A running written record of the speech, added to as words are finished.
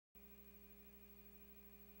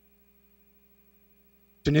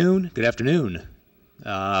Good afternoon.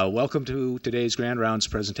 Welcome to today's Grand Rounds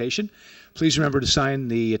presentation. Please remember to sign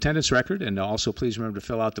the attendance record, and also please remember to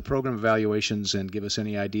fill out the program evaluations and give us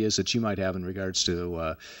any ideas that you might have in regards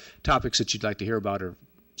to topics that you'd like to hear about or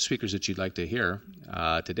speakers that you'd like to hear.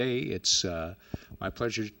 Today, it's my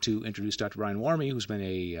pleasure to introduce Dr. Bryan Warme, who's been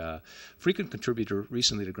a frequent contributor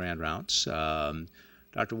recently to Grand Rounds.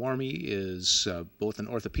 Dr. Warme is both an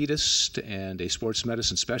orthopedist and a sports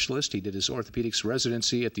medicine specialist. He did his orthopedics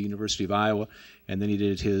residency at the University of Iowa, and then he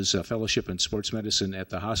did his fellowship in sports medicine at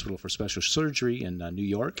the Hospital for Special Surgery in New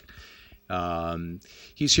York.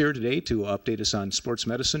 He's here today to update us on sports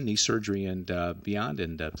medicine, knee surgery, and beyond.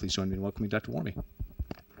 And please join me in welcoming Dr. Warme.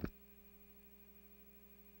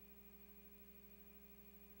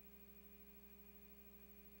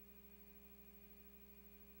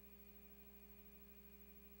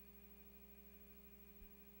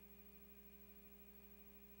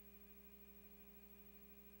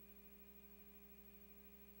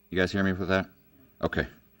 You guys hear me with that? Okay,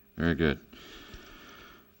 very good.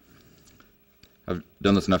 I've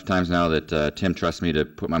done this enough times now that Tim trusts me to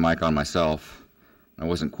put my mic on myself. I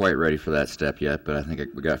wasn't quite ready for that step yet, but I think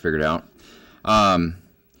we got it figured out. Well,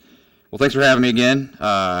 thanks for having me again.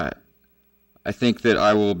 I think that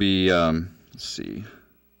I will be, let's see,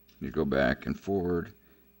 let me go back and forward.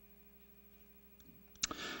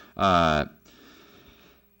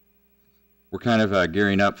 We're kind of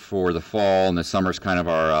gearing up for the fall, and the summer's kind of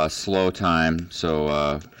our slow time.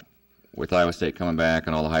 So with Iowa State coming back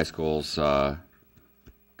and all the high schools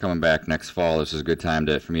coming back next fall, this is a good time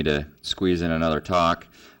for me to squeeze in another talk.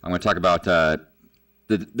 I'm going to talk about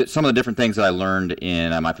some of the different things that I learned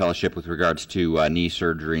in my fellowship with regards to knee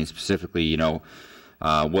surgery, and specifically,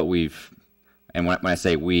 what we've, and when I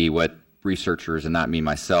say we, what researchers and not me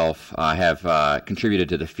myself have contributed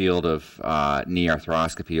to the field of knee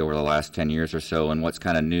arthroscopy over the last 10 years or so, and what's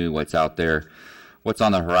kind of new, what's out there, what's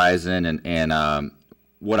on the horizon, and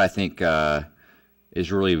what I think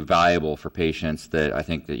is really valuable for patients. That I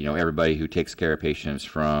think that everybody who takes care of patients,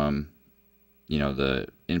 from the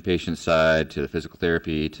inpatient side to the physical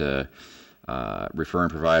therapy to referring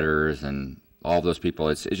providers and all of those people,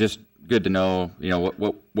 it's just good to know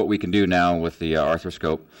what we can do now with the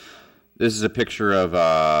arthroscope. This is a picture of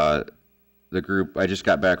the group. I just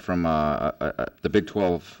got back from the Big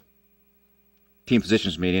 12 team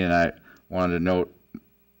physicians meeting, and I wanted to note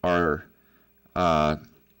our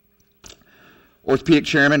orthopedic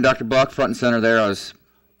chairman, Dr. Buck, front and center there. It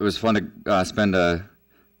was fun to spend a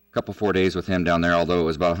couple 4 days with him down there, although it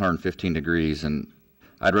was about 115 degrees, and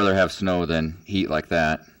I'd rather have snow than heat like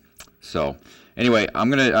that. So anyway,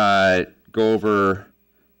 I'm going to go over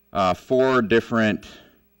 4 different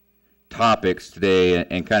topics today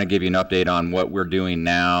and kind of give you an update on what we're doing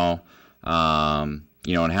now, and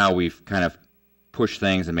how we've kind of pushed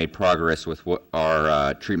things and made progress with what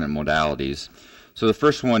our treatment modalities. So the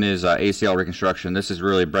first one is ACL reconstruction. This is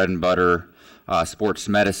really bread and butter sports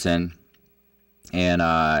medicine, and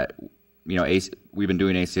we've been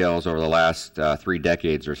doing ACLs over the last 3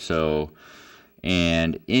 decades or so,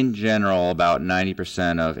 and in general, about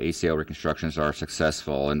 90% of ACL reconstructions are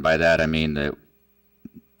successful, and by that I mean that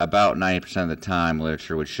about 90% of the time,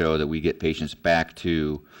 literature would show that we get patients back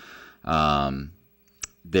to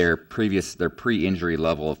their pre-injury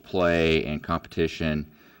level of play and competition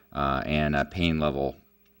and pain level.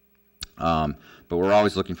 But we're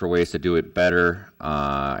always looking for ways to do it better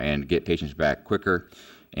and get patients back quicker.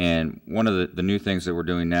 And one of the new things that we're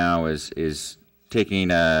doing now is taking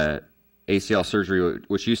ACL surgery,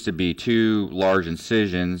 which used to be 2 large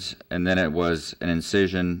incisions, and then it was an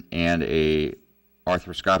incision and a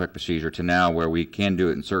arthroscopic procedure, to now where we can do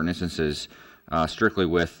it in certain instances strictly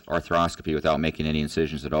with arthroscopy without making any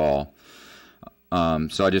incisions at all. So I'm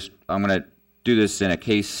going to do this in a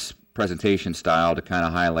case presentation style to kind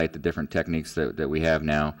of highlight the different techniques that we have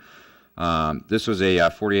now. This was a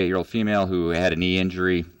 48-year-old female who had a knee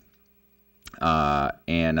injury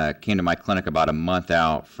and came to my clinic about a month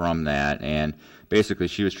out from that, and basically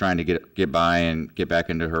she was trying to get by and get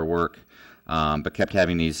back into her work, but kept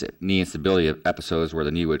having these knee instability episodes where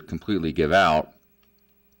the knee would completely give out.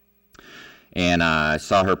 And I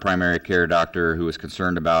saw her primary care doctor, who was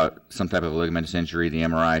concerned about some type of ligamentous injury. The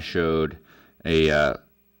MRI showed a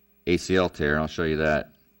ACL tear. I'll show you that.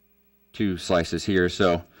 2 slices here.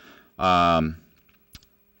 So on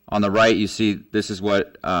the right, you see this is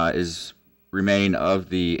what is remaining of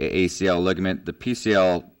the ACL ligament. The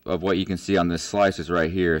PCL of what you can see on this slice is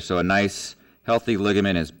right here. So a nice healthy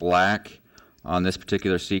ligament is black on this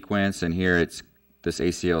particular sequence, and here this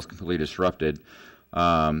ACL is completely disrupted.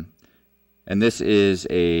 And this is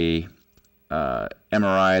a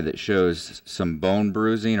MRI that shows some bone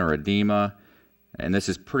bruising or edema, and this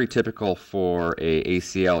is pretty typical for a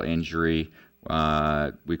ACL injury.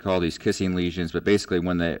 We call these kissing lesions, but basically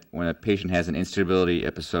when a patient has an instability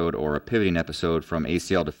episode or a pivoting episode from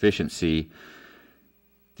ACL deficiency,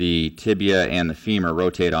 the tibia and the femur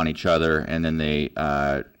rotate on each other, and then they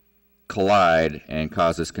collide and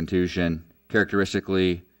cause this contusion,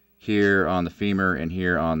 characteristically here on the femur and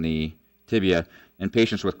here on the tibia. In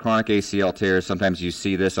patients with chronic ACL tears, sometimes you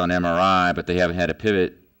see this on MRI, but they haven't had a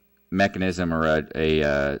pivot mechanism or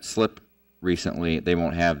a slip recently. They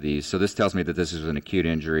won't have these. So this tells me that this is an acute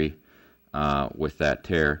injury with that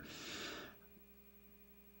tear.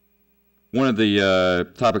 One of the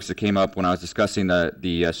topics that came up when I was discussing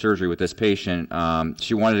the surgery with this patient,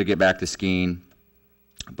 she wanted to get back to skiing,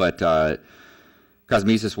 but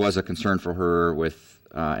cosmesis was a concern for her.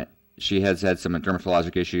 She has had some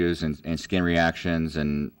dermatologic issues and skin reactions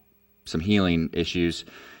and some healing issues,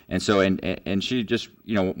 and so and she just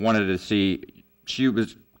wanted to see. She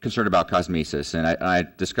was concerned about cosmesis, and I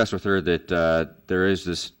discussed with her that there is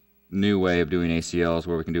this new way of doing ACLs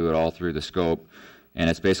where we can do it all through the scope, and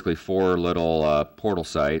it's basically 4 little portal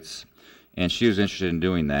sites, and she was interested in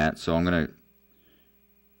doing that. So I'm going to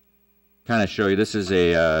kind of show you. This is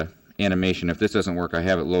a animation. If this doesn't work, I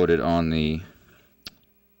have it loaded on the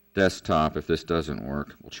desktop. If this doesn't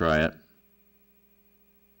work, we'll try it.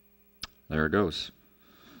 There it goes.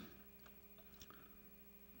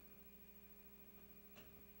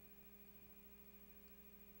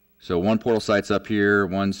 So one portal site's up here,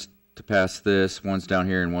 one's to pass this, one's down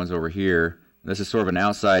here, and one's over here. This is sort of an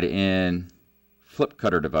outside-in flip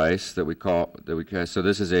cutter device that we call so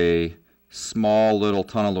this is a small little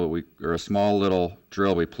tunnel or a small little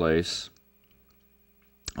drill we place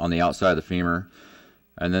on the outside of the femur,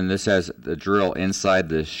 and then this has the drill inside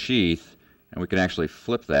the sheath, and we can actually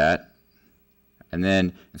flip that, and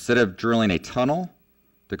then instead of drilling a tunnel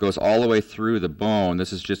that goes all the way through the bone,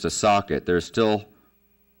 this is just a socket. There's still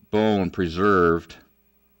bone preserved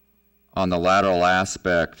on the lateral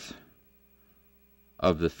aspect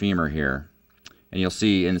of the femur here. And you'll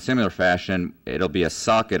see in similar fashion, it'll be a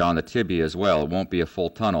socket on the tibia as well. It won't be a full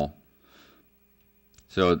tunnel.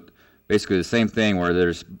 So basically the same thing where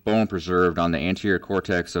there's bone preserved on the anterior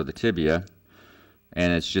cortex of the tibia,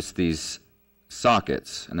 and it's just these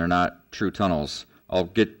sockets, and they're not true tunnels. I'll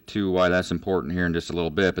get to why that's important here in just a little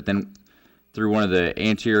bit, but then through one of the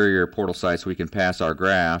anterior portal sites we can pass our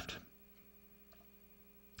graft.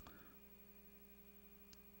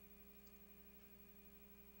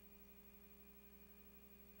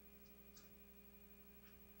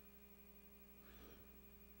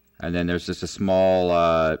 And then there's just a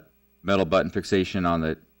small metal button fixation on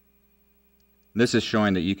the. This is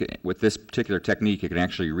showing that you can, with this particular technique, you can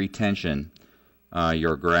actually retension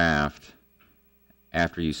your graft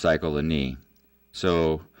after you cycle the knee.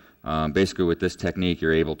 So basically with this technique,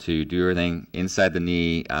 you're able to do everything inside the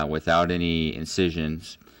knee without any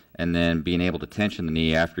incisions, and then being able to tension the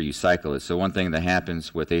knee after you cycle it. So one thing that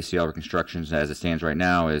happens with ACL reconstructions as it stands right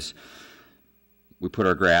now is we put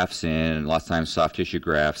our grafts in, and lots of times soft tissue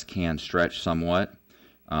grafts can stretch somewhat.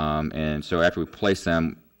 And so after we place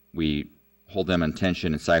them, we hold them in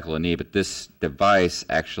tension and cycle the knee. But this device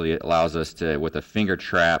actually allows us to, with a finger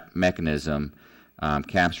trap mechanism,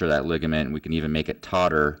 capture that ligament, and we can even make it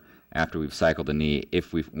tauter after we've cycled the knee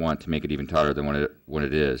if we want to make it even tauter than when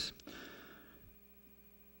it is.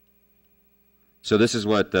 So this is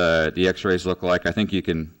what the x-rays look like. I think you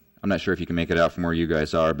can, I'm not sure if you can make it out from where you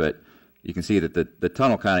guys are, but you can see that the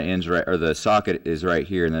tunnel kind of ends right, or the socket is right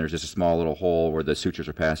here, and then there's just a small little hole where the sutures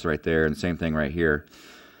are passed right there, and the same thing right here.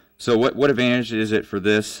 So what advantage is it for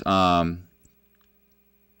this?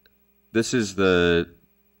 This is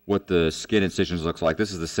what the skin incisions looks like.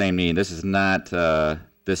 This is the same knee. This is not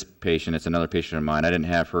this patient. It's another patient of mine. I didn't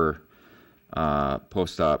have her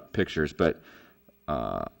post-op pictures, but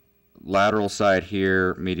lateral side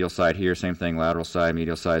here, medial side here, same thing, lateral side,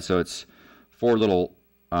 medial side. So it's 4 little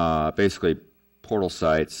basically portal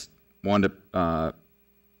sites, one to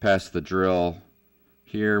pass the drill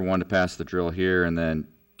here, one to pass the drill here, and then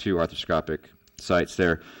 2 arthroscopic sites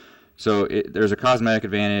there. So there's a cosmetic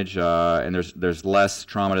advantage, and there's less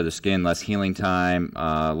trauma to the skin, less healing time,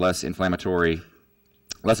 less of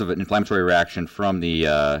an inflammatory reaction from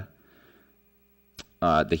the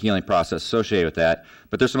healing process associated with that.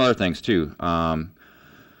 But there's some other things too.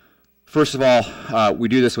 First of all, we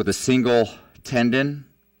do this with a single tendon.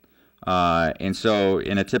 And so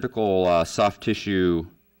in a typical soft tissue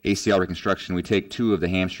ACL reconstruction, we take 2 of the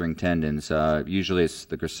hamstring tendons. Usually it's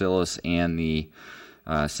the gracilis and the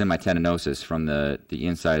semitendinosus from the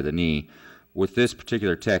inside of the knee. with this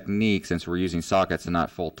particular technique, since we're using sockets and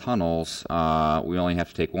not full tunnels, we only have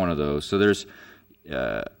to take one of those. So there's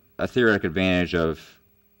a theoretic advantage of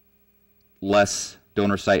less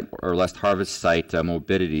donor site or less harvest site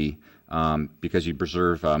morbidity because you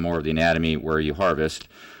preserve more of the anatomy where you harvest.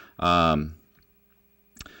 You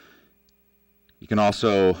can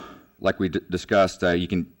also, like we discussed, you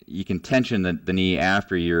can tension the knee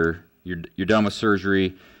after you're done with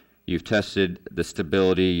surgery. You've tested the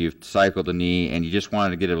stability, you've cycled the knee, and you just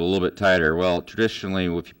wanted to get it a little bit tighter. Well, traditionally,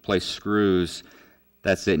 if you place screws,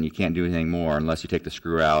 that's it, and you can't do anything more unless you take the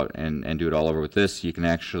screw out and do it all over. With this, you can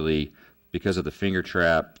actually, because of the finger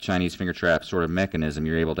trap, Chinese finger trap sort of mechanism,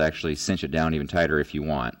 you're able to actually cinch it down even tighter if you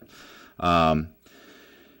want.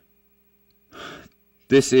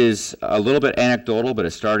 This is a little bit anecdotal, but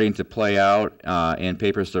it's starting to play out in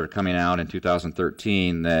papers that are coming out in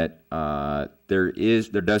 2013 that there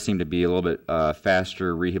does seem to be a little bit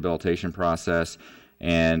faster rehabilitation process,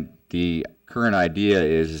 and the current idea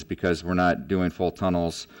is because we're not doing full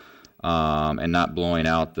tunnels and not blowing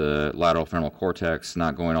out the lateral femoral cortex,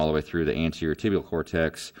 not going all the way through the anterior tibial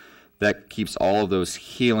cortex, that keeps all of those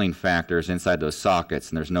healing factors inside those sockets,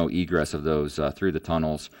 and there's no egress of those through the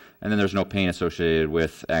tunnels, and then there's no pain associated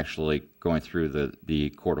with actually going through the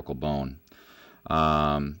cortical bone.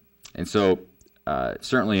 And so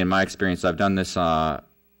certainly in my experience, I've done this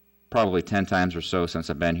probably 10 times or so since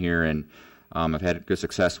I've been here, and I've had good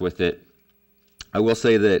success with it. I will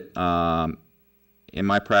say that in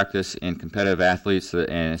my practice in competitive athletes,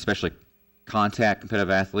 and especially contact competitive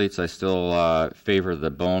athletes, I still favor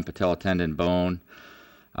the bone, patella tendon bone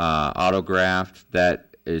autograft. That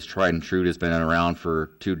is tried and true, has been around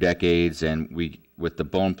for 2 decades, and with the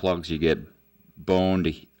bone plugs, you get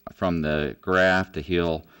bone from the graft to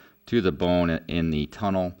heal to the bone in the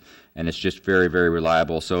tunnel, and it's just very, very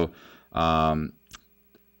reliable. So,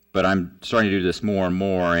 but I'm starting to do this more and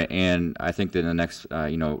more, and I think that in the next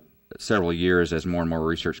several years, as more and more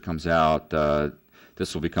research comes out,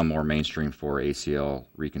 this will become more mainstream for ACL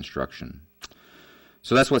reconstruction.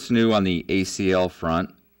 So that's what's new on the ACL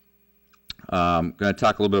front. I'm going to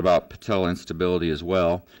talk a little bit about patella instability as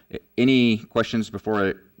well. Any questions before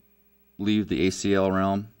I leave the ACL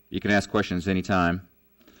realm? You can ask questions anytime.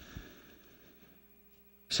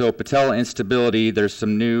 So patella instability, there's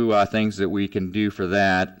some new things that we can do for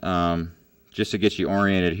that. Just to get you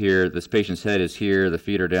oriented here, this patient's head is here, the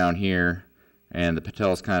feet are down here, and the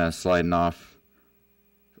patella's kind of sliding off.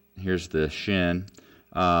 Here's the shin.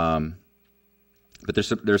 But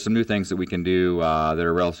there's some new things that we can do that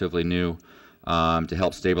are relatively new to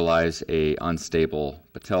help stabilize a unstable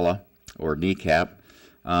patella or kneecap.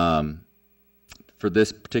 For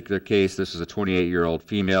this particular case, this is a 28-year-old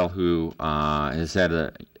female who has had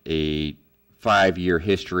a 5-year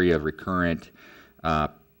history of recurrent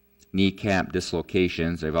kneecap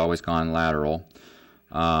dislocations. They've always gone lateral.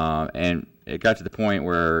 And it got to the point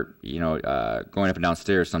where, going up and down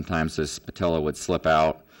stairs, sometimes this patella would slip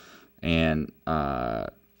out, and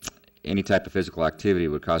any type of physical activity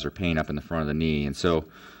would cause her pain up in the front of the knee. And so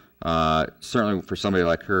certainly for somebody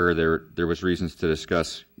like her, there was reasons to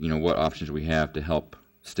discuss, what options we have to help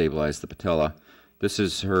stabilize the patella. This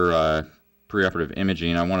is her preoperative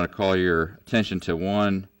imaging. I wanted to call your attention to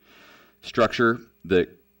one structure that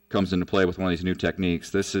comes into play with one of these new techniques.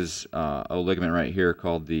 This is a ligament right here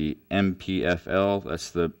called the MPFL. That's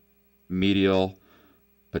the medial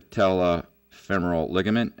patella femoral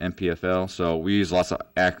ligament, MPFL. So we use lots of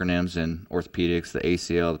acronyms in orthopedics, the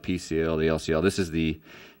ACL, the PCL, the LCL. This is the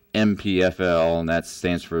MPFL, and that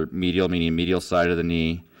stands for medial, meaning medial side of the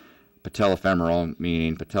knee, patellofemoral,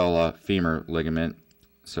 meaning patella femur ligament,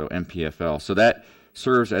 so MPFL. So that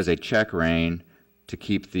serves as a check rein to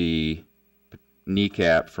keep the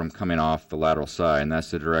kneecap from coming off the lateral side, and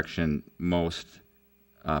that's the direction most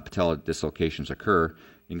patella dislocations occur.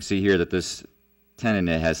 You can see here that this tendon,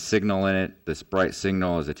 it has signal in it. This bright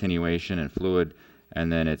signal is attenuation and fluid,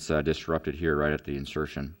 and then it's disrupted here right at the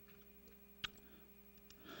insertion.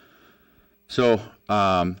 So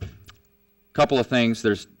couple of things.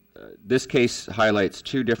 This case highlights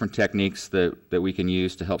 2 different techniques that we can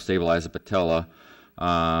use to help stabilize the patella.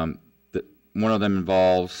 One of them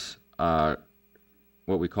involves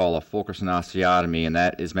what we call a fulcrous osteotomy, and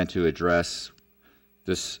that is meant to address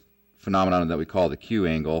this phenomenon that we call the Q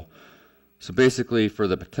angle. So basically for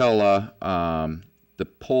the patella, the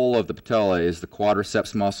pole of the patella is the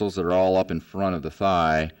quadriceps muscles that are all up in front of the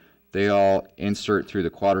thigh. They all insert through the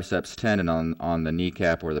quadriceps tendon on the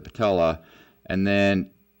kneecap or the patella, and then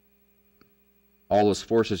all those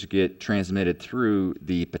forces get transmitted through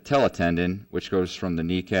the patella tendon, which goes from the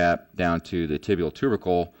kneecap down to the tibial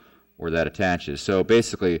tubercle where that attaches. So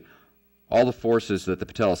basically, all the forces that the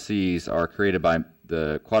patella sees are created by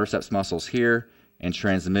the quadriceps muscles here and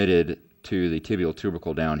transmitted to the tibial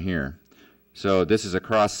tubercle down here. So this is a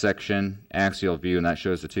cross-section axial view, and that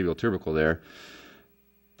shows the tibial tubercle there.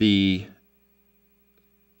 The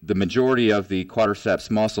majority of the quadriceps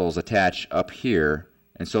muscles attach up here,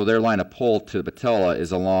 and so their line of pull to the patella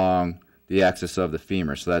is along the axis of the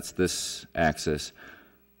femur. So that's this axis.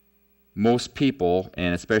 Most people,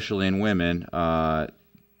 and especially in women,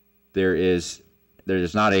 there is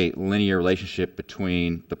not a linear relationship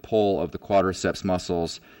between the pull of the quadriceps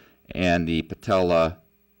muscles and the patella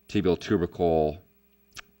tibial tubercle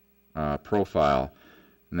profile,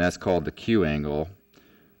 and that's called the Q angle.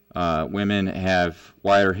 Women have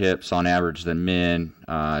wider hips on average than men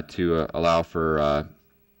to allow for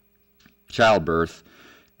childbirth,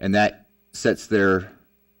 and that sets their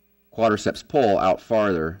quadriceps pull out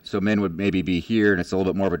farther. So men would maybe be here, and it's a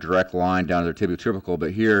little bit more of a direct line down to their tibial tubercle,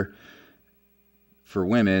 but here for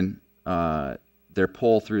women, their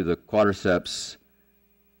pull through the quadriceps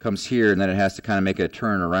comes here, and then it has to kind of make a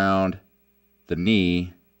turn around the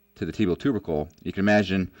knee to the tibial tubercle. You can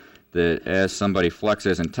imagine that as somebody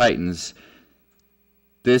flexes and tightens,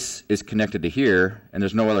 this is connected to here, and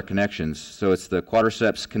there's no other connections. So it's the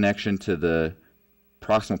quadriceps connection to the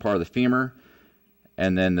proximal part of the femur,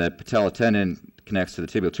 and then the patella tendon connects to the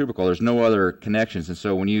tibial tubercle. There's no other connections, and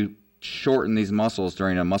so when you shorten these muscles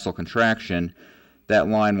during a muscle contraction, that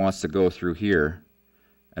line wants to go through here,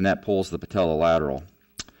 and that pulls the patella lateral.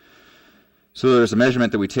 So there's a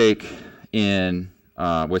measurement that we take in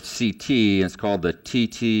with CT, and it's called the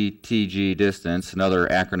TT-TG distance, another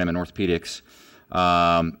acronym in orthopedics.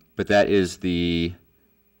 But that is the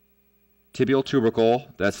tibial tubercle,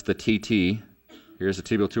 that's the TT. Here's the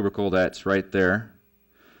tibial tubercle, that's right there.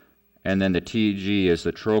 And then the TG is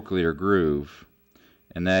the trochlear groove,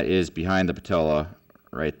 and that is behind the patella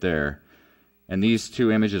right there. And these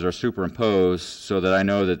two images are superimposed so that I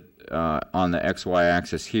know that on the XY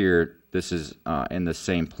axis here, this is in the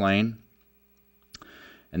same plane.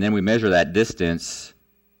 And then we measure that distance,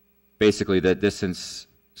 basically that distance.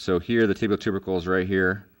 So here the tibial tubercle is right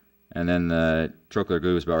here, and then the trochlear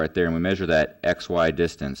groove is about right there, and we measure that XY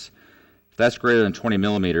distance. If that's greater than 20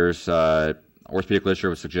 millimeters, orthopedic literature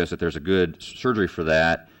would suggest that there's a good surgery for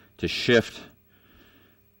that to shift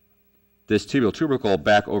this tibial tubercle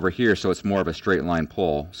back over here so it's more of a straight line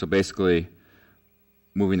pull. So basically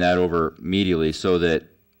moving that over medially so that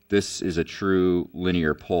this is a true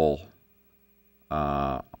linear pull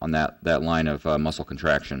on that line of muscle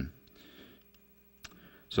contraction.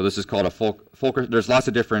 So this is called a Fulker. There's lots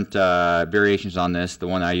of different variations on this. The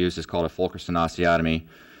one I use is called a Fulkerson osteotomy.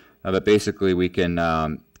 But basically we can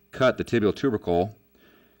cut the tibial tubercle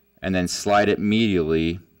and then slide it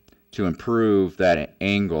medially to improve that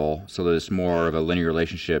angle so that it's more of a linear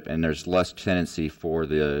relationship and there's less tendency for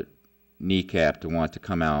the kneecap to want to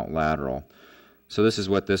come out lateral. So this is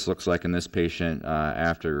what this looks like in this patient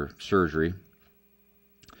after surgery.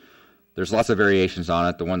 There's lots of variations on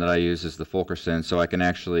it. The one that I use is the Fulkerson, so I can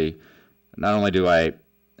actually, not only do I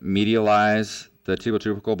medialize the tibial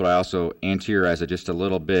tubercle, but I also anteriorize it just a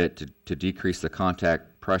little bit to decrease the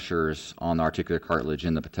contact pressures on the articular cartilage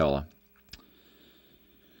in the patella.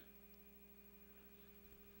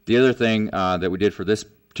 The other thing that we did for this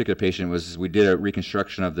particular patient was we did a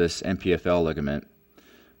reconstruction of this MPFL ligament,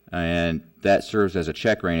 and that serves as a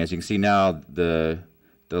check rein. As you can see now, the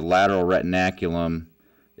lateral retinaculum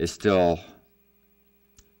is still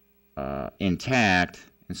intact,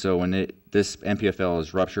 and so when this MPFL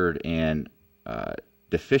is ruptured and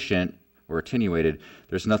deficient or attenuated,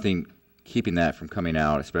 there's nothing keeping that from coming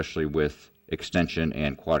out, especially with extension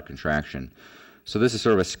and quad contraction. So this is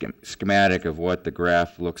sort of a schematic of what the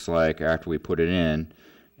graft looks like after we put it in,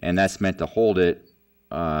 and that's meant to hold it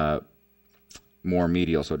more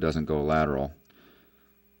medial so it doesn't go lateral.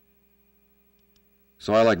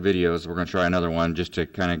 So I like videos. We're going to try another one just to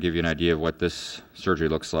kind of give you an idea of what this surgery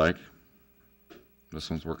looks like. This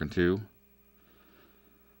one's working too.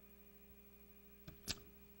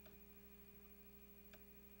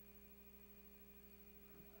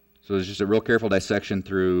 So there's just a real careful dissection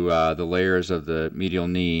through the layers of the medial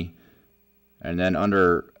knee, and then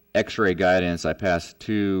under x-ray guidance I pass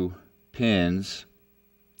 2 pins.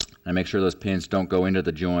 I make sure those pins don't go into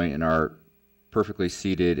the joint and are perfectly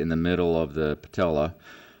seated in the middle of the patella.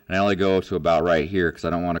 And I only go to about right here because I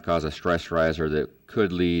don't want to cause a stress riser that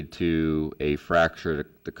could lead to a fracture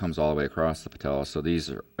that comes all the way across the patella. So these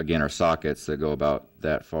are, again, are sockets that go about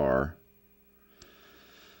that far.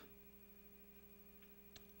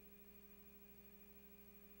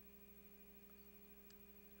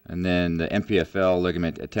 And then the MPFL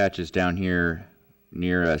ligament attaches down here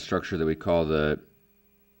near a structure that we call the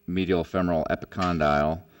medial femoral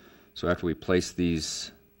epicondyle. So after we place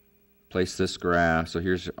this graft, so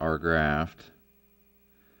here's our graft.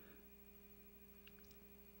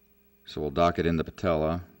 So we'll dock it in the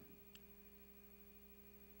patella.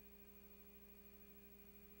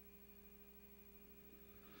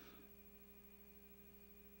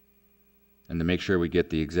 And to make sure we get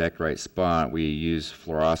the exact right spot, we use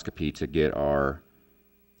fluoroscopy to get our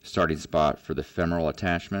starting spot for the femoral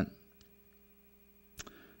attachment.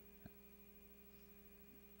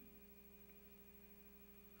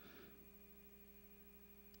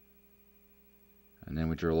 And then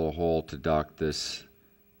we drill a little hole to dock this,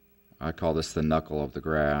 I call this the knuckle of the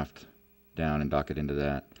graft, down and dock it into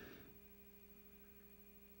that.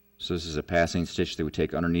 So this is a passing stitch that we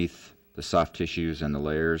take underneath the soft tissues and the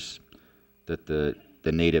layers that the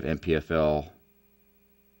native MPFL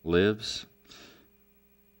lives.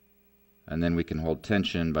 And then we can hold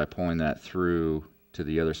tension by pulling that through to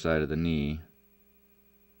the other side of the knee.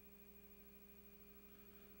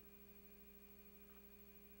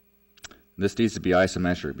 This needs to be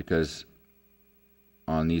isometric because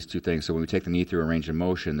on these two things, so when we take the knee through a range of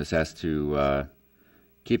motion, this has to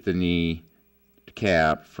keep the knee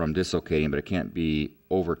cap from dislocating, but it can't be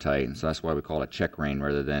over tight, and so that's why we call it a check rein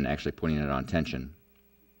rather than actually putting it on tension.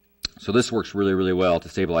 So this works really, really well to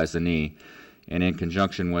stabilize the knee, and in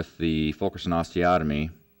conjunction with the Fulkerson osteotomy,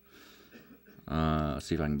 let's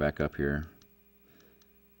see if I can back up here.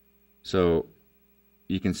 So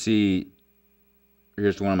you can see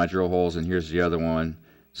here's one of my drill holes and here's the other one.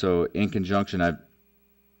 So in conjunction, I've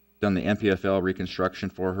done the MPFL reconstruction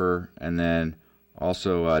for her, and then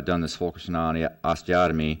also done this Fulkerson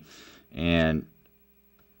osteotomy, and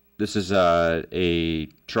this is a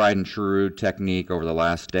tried and true technique over the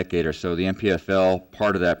last decade or so. The MPFL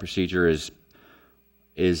part of that procedure is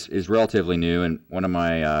relatively new, and one of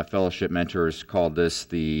my fellowship mentors called this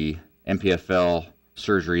the MPFL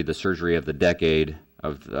surgery, the surgery of the decade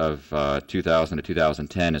of 2000 to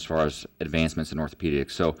 2010 as far as advancements in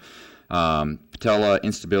orthopedics. So patella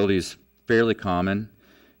instability is fairly common,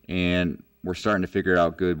 and we're starting to figure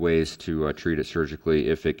out good ways to treat it surgically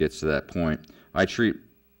if it gets to that point. I treat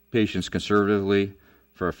patients conservatively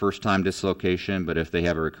for a first-time dislocation, but if they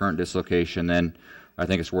have a recurrent dislocation, then I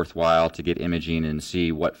think it's worthwhile to get imaging and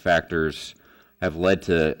see what factors have led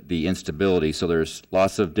to the instability. So there's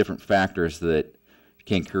lots of different factors that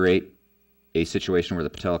can create a situation where the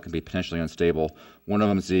patella can be potentially unstable. One of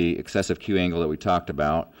them is the excessive Q angle that we talked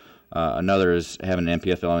about. Another is having an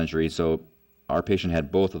MPFL injury, so our patient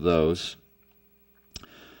had both of those.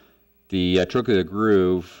 The trochlear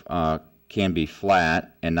groove can be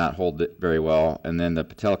flat and not hold it very well, and then the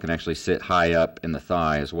patella can actually sit high up in the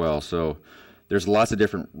thigh as well. So there's lots of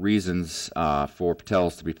different reasons for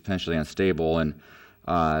patellas to be potentially unstable, and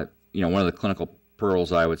you know, one of the clinical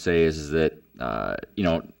pearls I would say is that you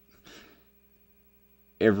know,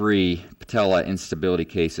 every patella instability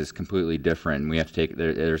case is completely different, and we have to take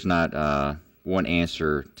there's not one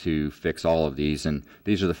answer to fix all of these, and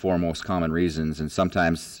these are the four most common reasons, and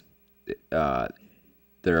sometimes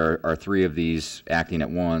there are three of these acting at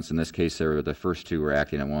once. In this case, the first two were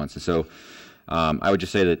acting at once. And so I would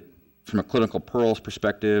just say that from a clinical pearls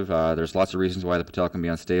perspective, there's lots of reasons why the patella can be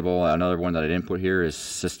unstable. Another one that I didn't put here is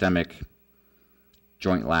systemic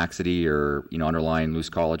joint laxity or underlying loose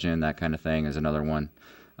collagen, that kind of thing is another one.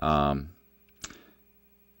 So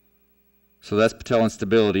that's patella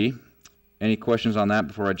instability. Any questions on that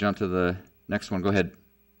before I jump to the next one? Go ahead.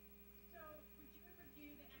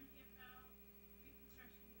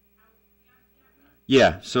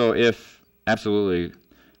 Yeah, so absolutely,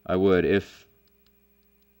 I would. If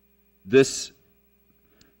this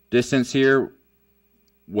distance here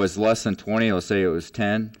was less than 20, let's say it was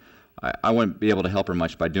 10, I wouldn't be able to help her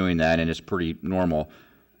much by doing that, and it's pretty normal.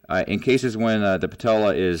 In cases when the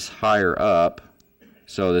patella is higher up,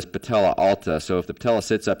 so this patella alta, so if the patella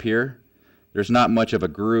sits up here, there's not much of a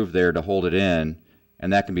groove there to hold it in,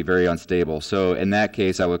 and that can be very unstable. So in that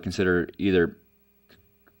case, I would consider either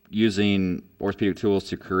using orthopedic tools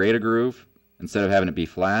to create a groove instead of having it be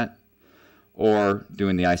flat, or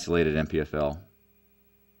doing the isolated MPFL.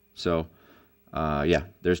 So yeah,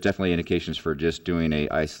 there's definitely indications for just doing a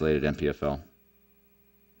isolated MPFL.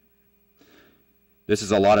 This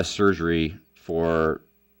is a lot of surgery for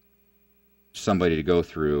somebody to go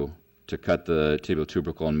through to cut the tibial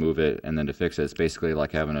tubercle and move it, and then to fix it. It's basically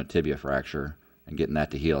like having a tibia fracture and getting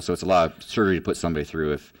that to heal. So it's a lot of surgery to put somebody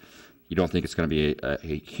through if you don't think it's going to be a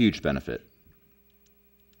huge benefit.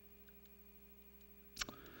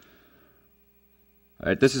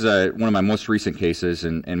 This is one of my most recent cases,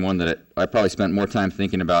 and one that I probably spent more time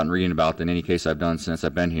thinking about and reading about than any case I've done since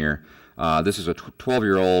I've been here. This is a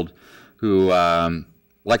 12-year-old who,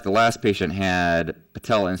 like the last patient, had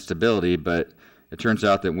patella instability, but it turns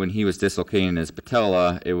out that when he was dislocating his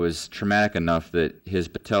patella, it was traumatic enough that his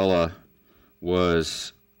patella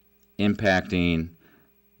was impacting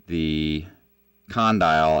the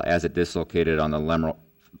condyle as it dislocated on the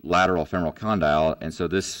lateral femoral condyle, and so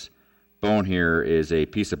this bone here is a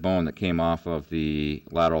piece of bone that came off of the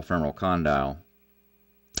lateral femoral condyle.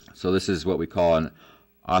 So this is what we call an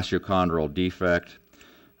osteochondral defect.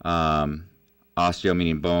 Osteo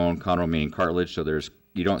meaning bone, chondral meaning cartilage. So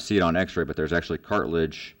you don't see it on X-ray, but there's actually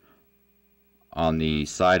cartilage on the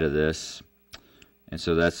side of this. And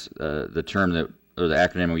so that's the term or the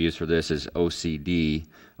acronym we use for this is OCD.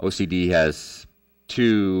 OCD has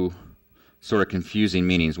two sort of confusing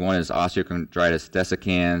meanings. One is osteochondritis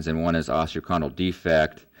dissecans, and one is osteochondral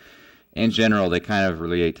defect. In general, they kind of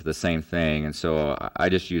relate to the same thing, and so I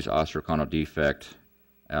just use osteochondral defect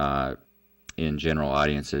in general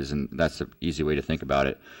audiences, and that's an easy way to think about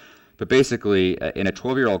it. But basically, in a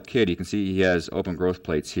 12-year-old kid, you can see he has open growth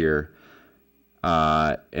plates here,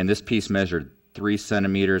 and this piece measured 3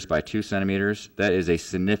 centimeters by 2 centimeters. That is a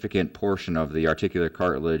significant portion of the articular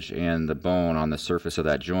cartilage and the bone on the surface of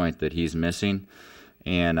that joint that he's missing.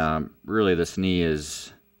 And really, this knee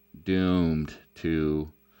is doomed to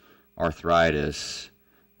arthritis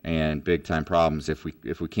and big time problems if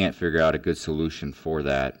we can't figure out a good solution for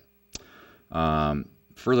that. So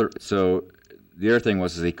the other thing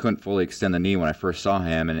was he couldn't fully extend the knee when I first saw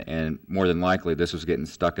him, and more than likely this was getting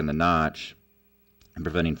stuck in the notch and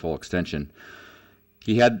preventing full extension.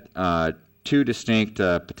 He had 2 distinct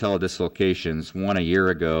patella dislocations, one a year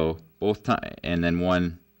ago, and then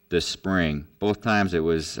one this spring. Both times it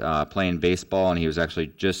was playing baseball, and he was actually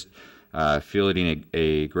just fielding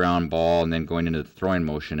a ground ball and then going into the throwing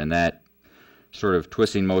motion. And that sort of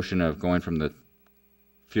twisting motion of going from the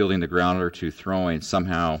fielding the grounder to throwing,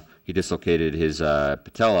 somehow he dislocated his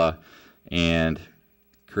patella and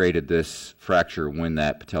created this fracture when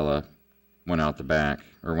that patella went out the back,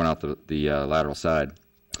 or went out the lateral side.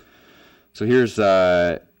 So here's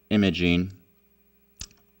imaging,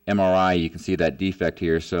 MRI. You can see that defect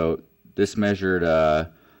here. So this measured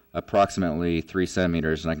approximately 3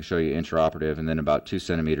 centimeters, and I can show you intraoperative, and then about 2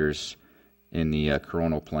 centimeters in the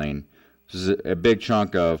coronal plane. This is a big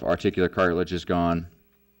chunk of articular cartilage is gone.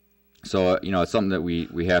 So it's something that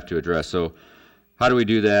we have to address. So how do we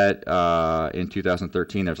do that in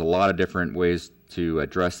 2013? There's a lot of different ways to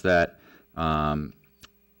address that.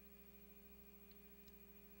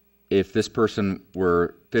 If this person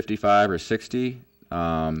were 55 or 60,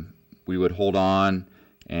 we would hold on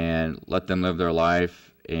and let them live their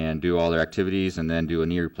life and do all their activities, and then do a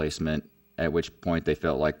knee replacement, at which point they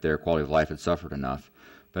felt like their quality of life had suffered enough.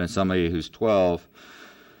 But in somebody who's 12,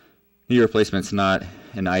 knee replacement's not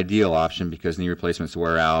an ideal option because knee replacements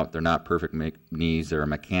wear out. They're not perfect knees. They're a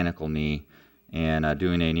mechanical knee. And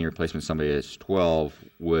doing a knee replacement somebody that's 12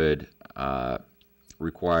 would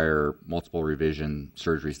require multiple revision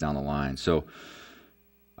surgeries down the line. So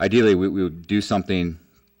ideally, we would do something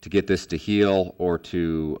to get this to heal, or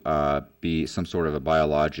to be some sort of a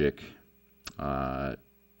biologic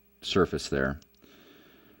surface there.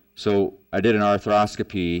 So I did an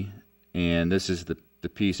arthroscopy, and this is the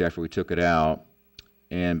piece after we took it out.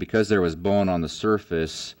 And because there was bone on the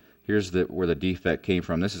surface, here's where the defect came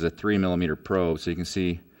from. This is a 3 millimeter probe, so you can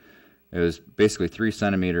see it was basically 3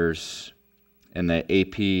 centimeters in the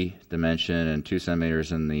AP dimension and 2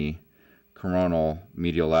 centimeters in the coronal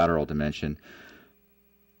medial lateral dimension.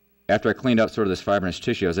 After I cleaned up sort of this fibrinous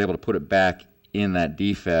tissue, I was able to put it back in that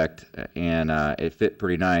defect, and it fit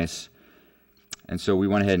pretty nice. And so we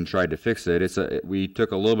went ahead and tried to fix it. We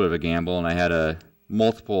took a little bit of a gamble, and I had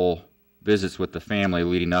multiple visits with the family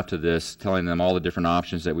leading up to this, telling them all the different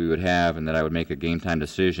options that we would have, and that I would make a game time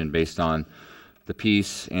decision based on the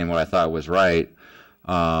piece and what I thought was right.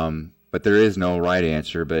 But there is no right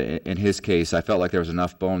answer. But in his case, I felt like there was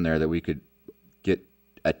enough bone there that we could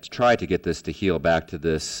try to get this to heal back to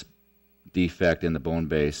this defect in the bone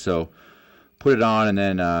base. So put it on, and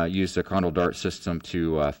then used a chondral dart system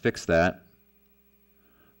to fix that.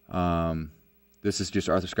 This is just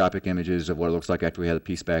arthroscopic images of what it looks like after we had the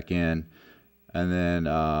piece back in. And then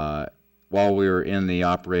while we were in the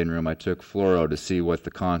operating room, I took fluoro to see what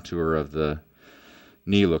the contour of the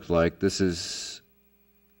knee looked like. This is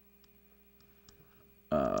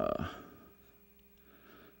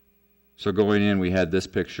so going in, we had this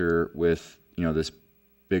picture with this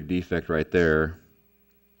big defect right there.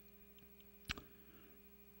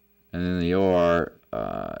 And then in the OR,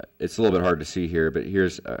 it's a little bit hard to see here, but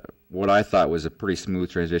here's what I thought was a pretty smooth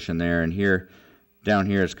transition there. And here, down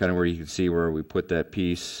here is kind of where you can see where we put that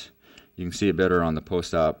piece. You can see it better on the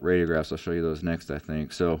post-op radiographs. I'll show you those next, I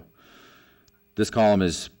think. So this column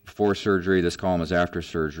is before surgery. This column is after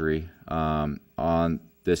surgery. On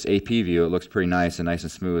this AP view, it looks pretty nice and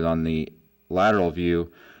smooth. On the lateral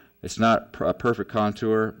view, it's not a perfect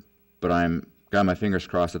contour, but I'm got my fingers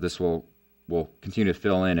crossed that this will continue to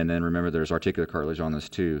fill in. And then remember, there's articular cartilage on this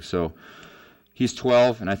too. So he's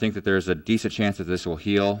 12, and I think that there's a decent chance that this will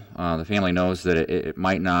heal. The family knows that it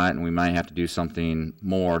might not, and we might have to do something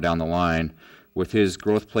more down the line. With his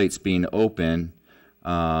growth plates being open,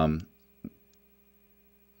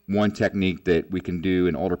 one technique that we can do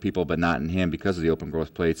in older people but not in him because of the open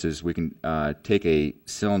growth plates is we can take a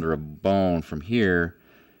cylinder of bone from here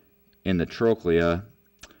in the trochlea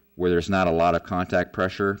where there's not a lot of contact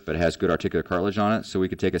pressure but it has good articular cartilage on it. So we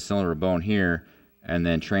could take a cylinder of bone here and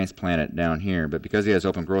then transplant it down here. But because he has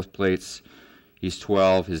open growth plates, he's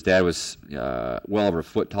 12. His dad was well over a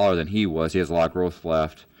foot taller than he was. He has a lot of growth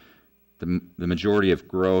left. The majority of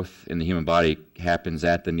growth in the human body happens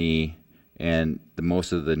at the knee, and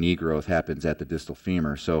most of the knee growth happens at the distal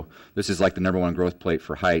femur. So this is like the #1 growth plate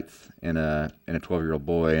for height in a 12-year-old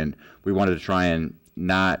boy, and we wanted to try and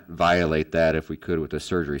not violate that if we could with the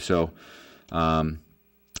surgery. So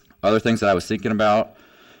other things that I was thinking about,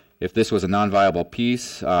 if this was a non-viable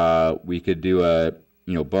piece, we could do a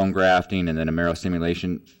bone grafting and then a marrow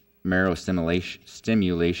stimulation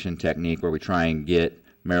technique where we try and get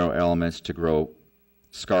marrow elements to grow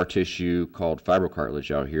scar tissue called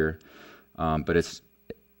fibrocartilage out here. But it's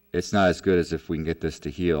not as good as if we can get this to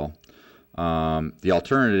heal. The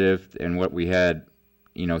alternative, and what we had,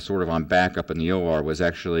 sort of on backup in the OR, was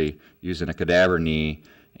actually using a cadaver knee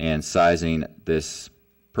and sizing this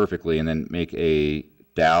perfectly, and then make a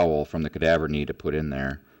dowel from the cadaver knee to put in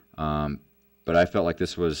there. But I felt like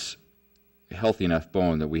this was healthy enough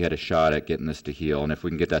bone that we had a shot at getting this to heal, and if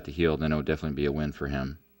we can get that to heal, then it would definitely be a win for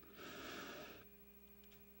him.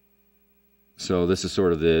 So this is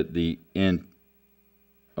sort of the end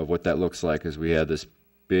of what that looks like, as we had this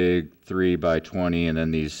big 3x20 and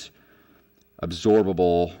then these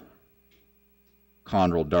absorbable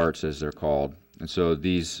chondral darts, as they're called. And so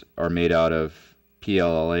these are made out of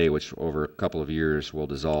PLLA, which over a couple of years will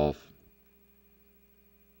dissolve.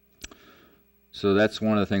 So that's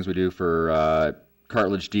one of the things we do for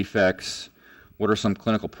cartilage defects. What are some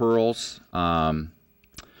clinical pearls?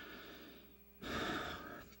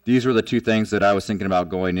 These were the two things that I was thinking about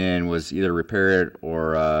going in, was either repair it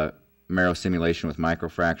or marrow stimulation with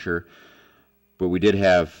microfracture. But we did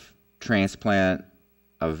have transplant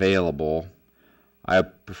available. I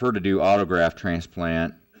prefer to do autograft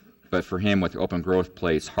transplant, but for him with open growth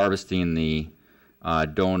plates, harvesting the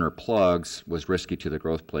donor plugs was risky to the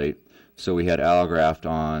growth plate. So we had allograft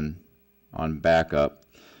on backup.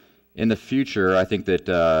 In the future, I think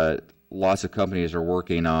that lots of companies are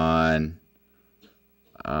working on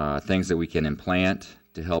things that we can implant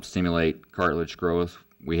to help stimulate cartilage growth.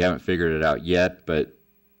 We haven't figured it out yet, but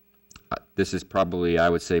this is probably, I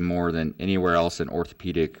would say, more than anywhere else in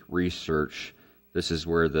orthopedic research, this is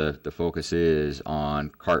where the focus is, on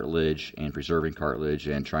cartilage and preserving cartilage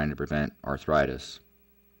and trying to prevent arthritis.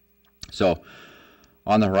 So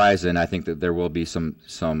on the horizon, I think that there will be some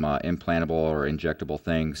implantable or injectable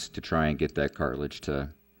things to try and get that cartilage to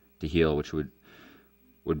heal, which would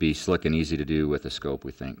be slick and easy to do with a scope,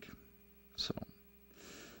 we think. So,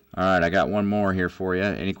 all right, I got one more here for you.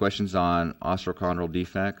 Any questions on osteochondral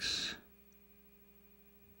defects?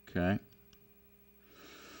 Okay.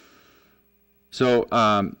 So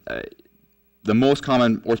the most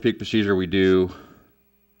common orthopedic procedure we do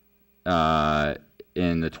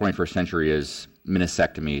in the 21st century is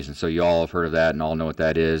meniscectomies, and so you all have heard of that and all know what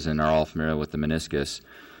that is and are all familiar with the meniscus.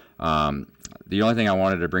 The only thing I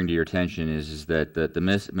wanted to bring to your attention is that the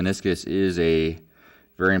meniscus is a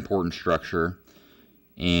very important structure,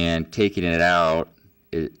 and taking it out,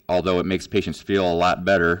 although it makes patients feel a lot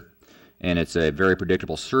better and it's a very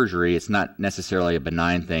predictable surgery, it's not necessarily a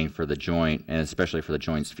benign thing for the joint, and especially for the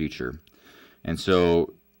joint's future. And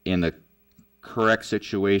so in the correct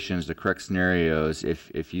situations, the correct scenarios,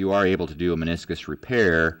 if you are able to do a meniscus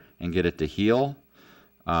repair and get it to heal,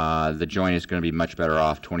 the joint is going to be much better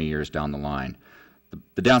off 20 years down the line.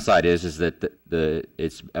 The downside is that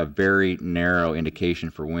it's a very narrow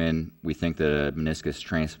indication for when we think that a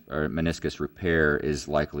meniscus repair is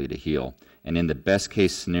likely to heal. And in the best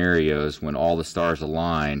case scenarios, when all the stars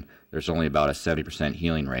align, there's only about a 70%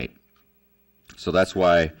 healing rate. So that's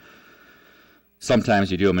why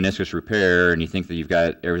sometimes you do a meniscus repair and you think that you've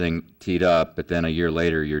got everything teed up, but then a year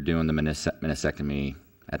later you're doing the meniscectomy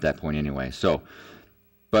at that point anyway. So,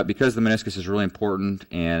 but because the meniscus is really important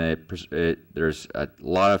and there's a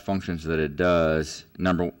lot of functions that it does,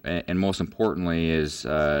 and most importantly is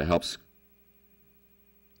helps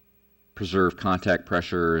preserve contact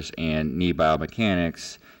pressures and knee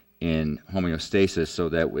biomechanics in homeostasis so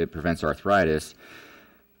that it prevents arthritis.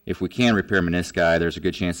 If we can repair menisci, there's a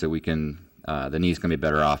good chance that we can the knee's going to be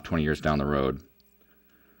better off 20 years down the road.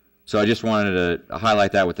 So I just wanted to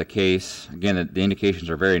highlight that with the case. Again, the indications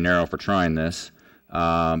are very narrow for trying this,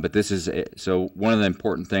 but this is so one of the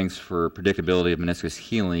important things for predictability of meniscus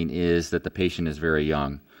healing is that the patient is very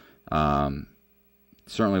young,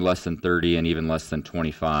 certainly less than 30 and even less than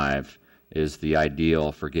 25 is the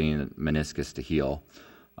ideal for getting the meniscus to heal.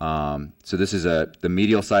 So this is the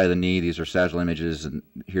medial side of the knee. These are sagittal images, and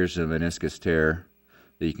here's the meniscus tear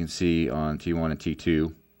that you can see on T1 and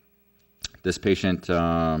T2. This patient,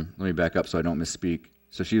 let me back up so I don't misspeak.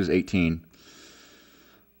 So she was 18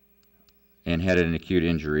 and had an acute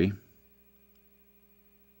injury.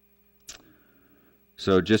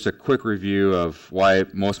 So just a quick review of why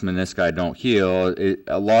most menisci don't heal.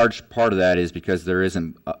 A large part of that is because there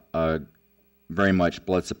isn't very much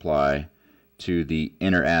blood supply to the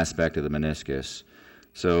inner aspect of the meniscus.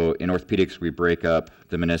 So in orthopedics, we break up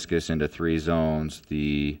the meniscus into 3 zones: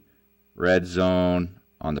 the red zone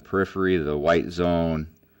on the periphery, the white zone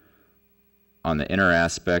on the inner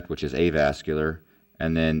aspect, which is avascular,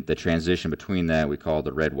 and then the transition between that we call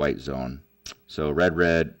the red-white zone. So red,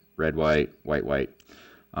 red-white, white-white.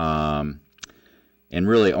 And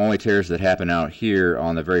really only tears that happen out here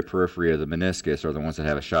on the very periphery of the meniscus are the ones that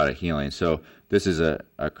have a shot at healing. So this is a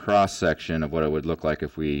cross-section of what it would look like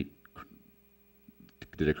if we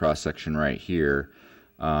did a cross-section right here.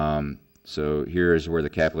 So here is where the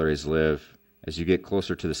capillaries live. As you get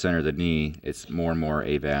closer to the center of the knee, it's more and more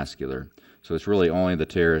avascular. So it's really only the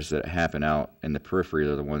tears that happen out in the periphery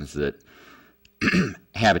that are the ones that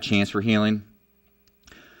have a chance for healing.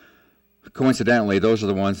 Coincidentally, those are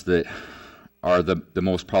the ones that are the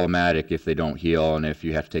most problematic if they don't heal and if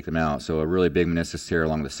you have to take them out. So a really big meniscus tear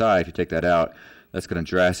along the side, if you take that out, that's going to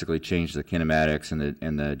drastically change the kinematics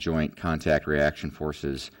and the joint contact reaction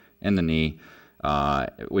forces in the knee,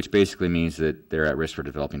 which basically means that they're at risk for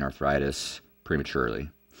developing arthritis prematurely.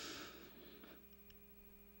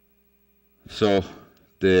 So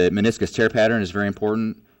the meniscus tear pattern is very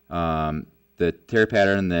important. The tear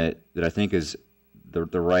pattern that I think is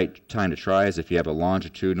the right time to try is if you have a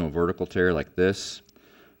longitudinal vertical tear like this.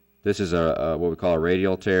 This is what we call a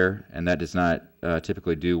radial tear, and that does not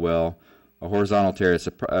typically do well. A horizontal tear is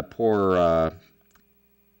a poor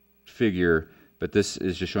figure, but this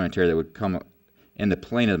is just showing a tear that would come in the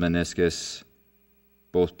plane of the meniscus,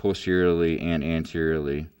 both posteriorly and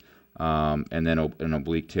anteriorly, and then an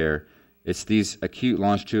oblique tear. It's these acute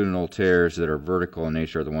longitudinal tears that are vertical in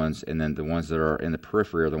nature are the ones, and then the ones that are in the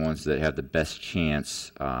periphery are the ones that have the best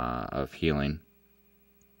chance of healing.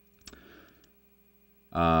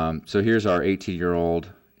 So here's our 18-year-old,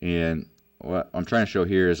 and what I'm trying to show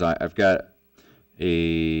here is I've got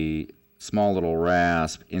a small little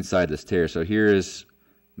rasp inside this tear. So here is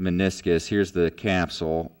meniscus, here's the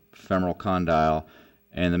capsule, femoral condyle,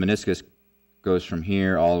 and the meniscus goes from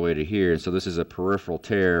here all the way to here. So this is a peripheral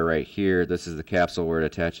tear right here. This is the capsule where it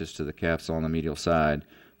attaches to the capsule on the medial side.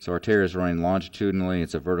 So our tear is running longitudinally.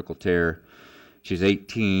 It's a vertical tear. She's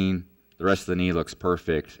 18. The rest of the knee looks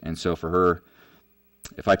perfect. And so for her,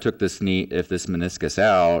 if I took this meniscus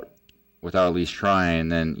out without at least trying,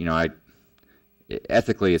 then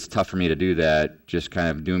ethically it's tough for me to do that, just kind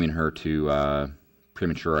of dooming her to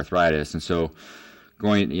premature arthritis. And so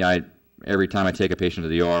every time I take a patient to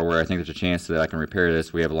the OR where I think there's a chance that I can repair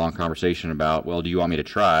this, we have a long conversation about, well, do you want me to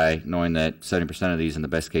try, knowing that 70% of these in the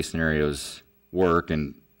best case scenarios work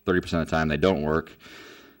and 30% of the time they don't work.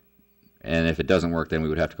 And if it doesn't work, then we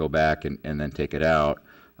would have to go back and then take it out.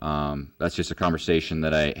 That's just a conversation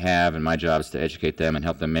that I have, and my job is to educate them and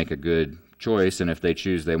help them make a good choice. And if they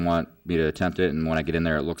choose they want me to attempt it, and when I get in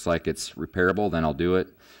there it looks like it's repairable, then I'll do it.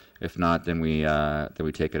 If not, then we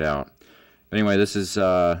take it out. But anyway, this is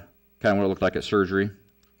kind of what it looked like at surgery.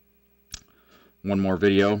 One more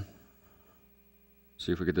video.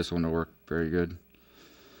 See if we get this one to work very good.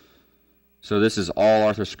 So this is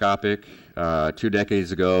all arthroscopic. 2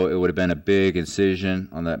 decades ago, it would have been a big incision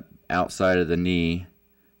on the outside of the knee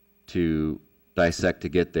to dissect to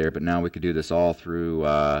get there, but now we could do this all through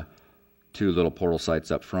 2 little portal sites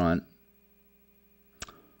up front.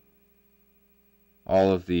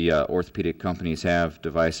 All of the orthopedic companies have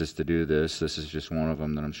devices to do this. This is just one of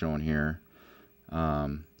them that I'm showing here.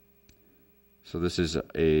 So this is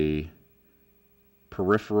a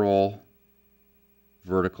peripheral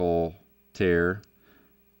vertical tear,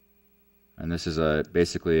 and this is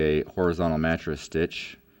basically a horizontal mattress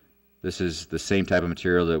stitch. This is the same type of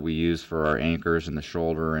material that we use for our anchors in the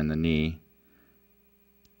shoulder and the knee.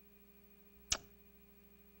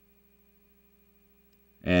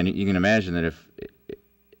 And you can imagine that if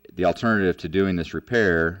the alternative to doing this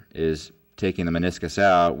repair is taking the meniscus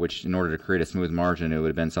out, which in order to create a smooth margin, it would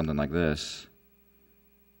have been something like this.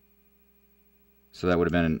 So that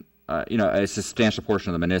would have been, a substantial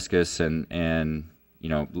portion of the meniscus and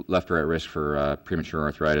left her at risk for premature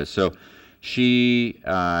arthritis. So she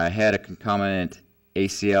had a concomitant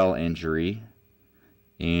ACL injury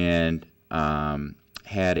and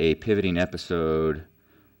had a pivoting episode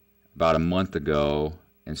about a month ago.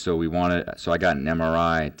 And so I got an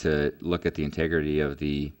MRI to look at the integrity of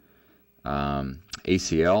the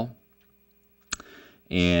ACL,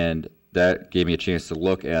 and that gave me a chance to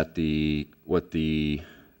look at what the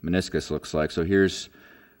meniscus looks like. So here's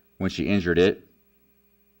when she injured it,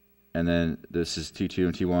 and then this is T2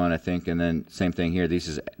 and T1, I think, and then same thing here. This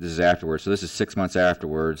is afterwards. So this is 6 months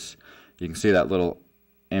afterwards. You can see that little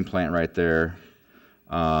implant right there.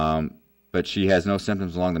 But she has no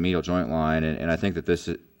symptoms along the medial joint line, and I think that this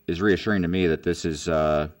is reassuring to me that this is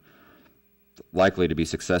likely to be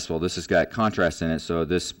successful. This has got contrast in it, so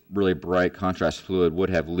this really bright contrast fluid would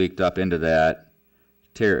have leaked up into that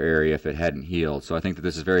tear area if it hadn't healed. So I think that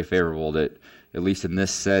this is very favorable that, at least in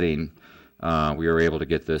this setting, we were able to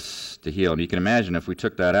get this to heal. And you can imagine if we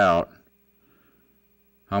took that out,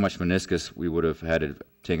 how much meniscus we would have had it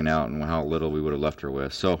taken out and how little we would have left her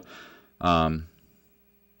with. So what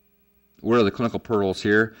are the clinical pearls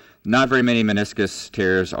here? Not very many meniscus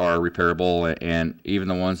tears are repairable, and even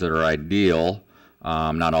the ones that are ideal,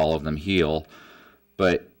 not all of them heal.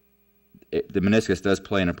 But the meniscus does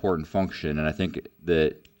play an important function, and I think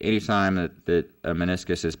that anytime that a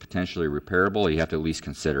meniscus is potentially repairable, you have to at least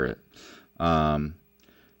consider it.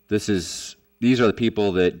 These are the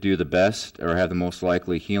people that do the best or have the most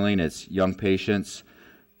likely healing. It's young patients.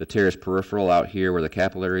 The tear is peripheral out here where the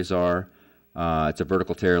capillaries are. It's a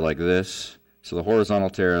vertical tear like this. So the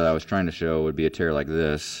horizontal tear that I was trying to show would be a tear like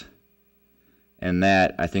this. And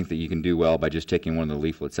that, I think that you can do well by just taking one of the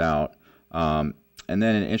leaflets out. And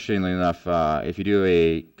then, interestingly enough, if you do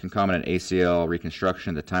a concomitant ACL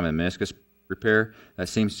reconstruction at the time of the meniscus repair, that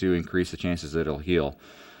seems to increase the chances that it'll heal.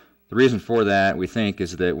 The reason for that, we think,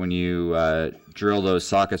 is that when you drill those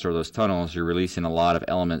sockets or those tunnels, you're releasing a lot of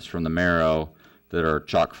elements from the marrow that are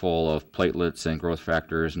chock full of platelets and growth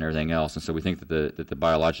factors and everything else. And so we think that the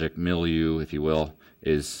biologic milieu, if you will,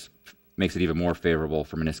 makes it even more favorable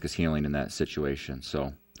for meniscus healing in that situation.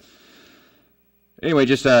 So anyway,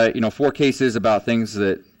 just 4 cases about things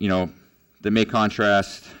that that may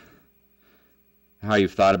contrast how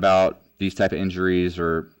you've thought about these type of injuries,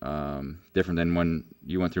 or different than when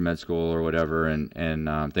you went through med school or whatever,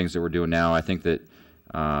 and things that we're doing now. I think that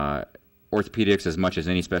orthopedics, as much as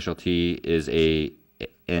any specialty, is an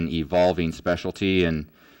evolving specialty, and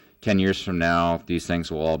 10 years from now, these things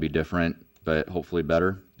will all be different, but hopefully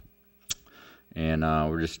better. And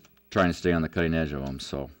we're just trying to stay on the cutting edge of them.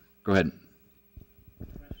 So, go ahead.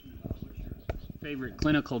 Favorite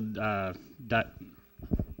clinical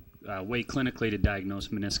way clinically to diagnose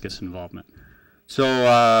meniscus involvement? So,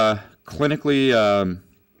 clinically,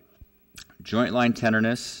 joint line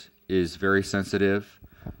tenderness is very sensitive.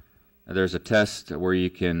 There's a test where you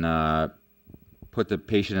can put the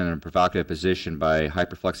patient in a provocative position by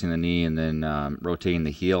hyperflexing the knee and then rotating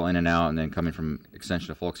the heel in and out and then coming from extension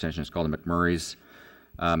to full extension. It's called the McMurray's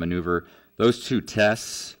maneuver. Those 2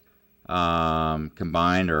 tests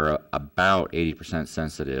combined are about 80%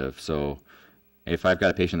 sensitive. So if I've got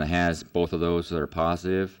a patient that has both of those that are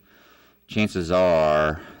positive, chances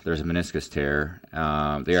are there's a meniscus tear.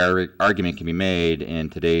 The argument can be made in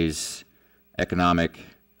today's economic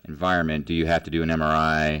environment. Do you have to do an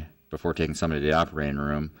MRI before taking somebody to the operating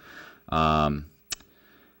room? I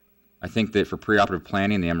think that for preoperative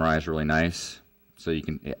planning, the MRI is really nice. So you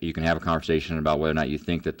can have a conversation about whether or not you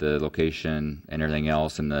think that the location and everything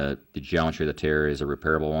else and the geometry of the tear is a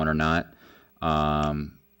repairable one or not.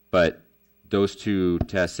 But those 2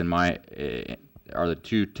 tests are the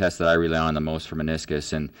 2 tests that I rely on the most for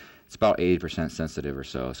meniscus, and it's about 80% sensitive or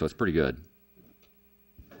so. So it's pretty good.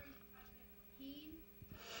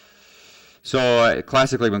 So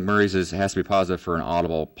classically, McMurray's has to be positive for an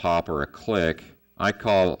audible pop or a click.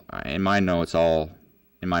 In my notes,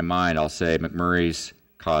 in my mind, I'll say McMurray's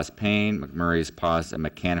caused pain, McMurray's caused a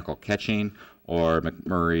mechanical catching, or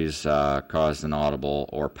McMurray's caused an audible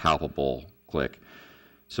or palpable click.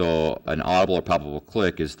 So an audible or palpable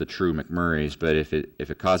click is the true McMurray's, but if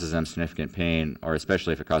it causes them significant pain, or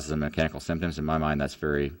especially if it causes them mechanical symptoms, in my mind, that's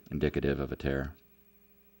very indicative of a tear.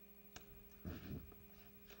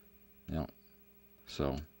 Yeah.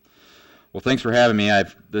 So, well, thanks for having me.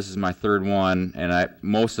 This is my third one, and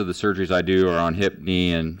most of the surgeries I do are on hip,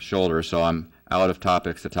 knee, and shoulder, so I'm out of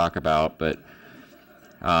topics to talk about. But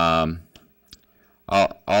I'll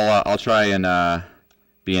try and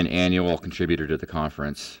be an annual contributor to the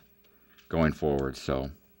conference going forward.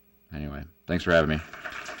 So, anyway, thanks for having me.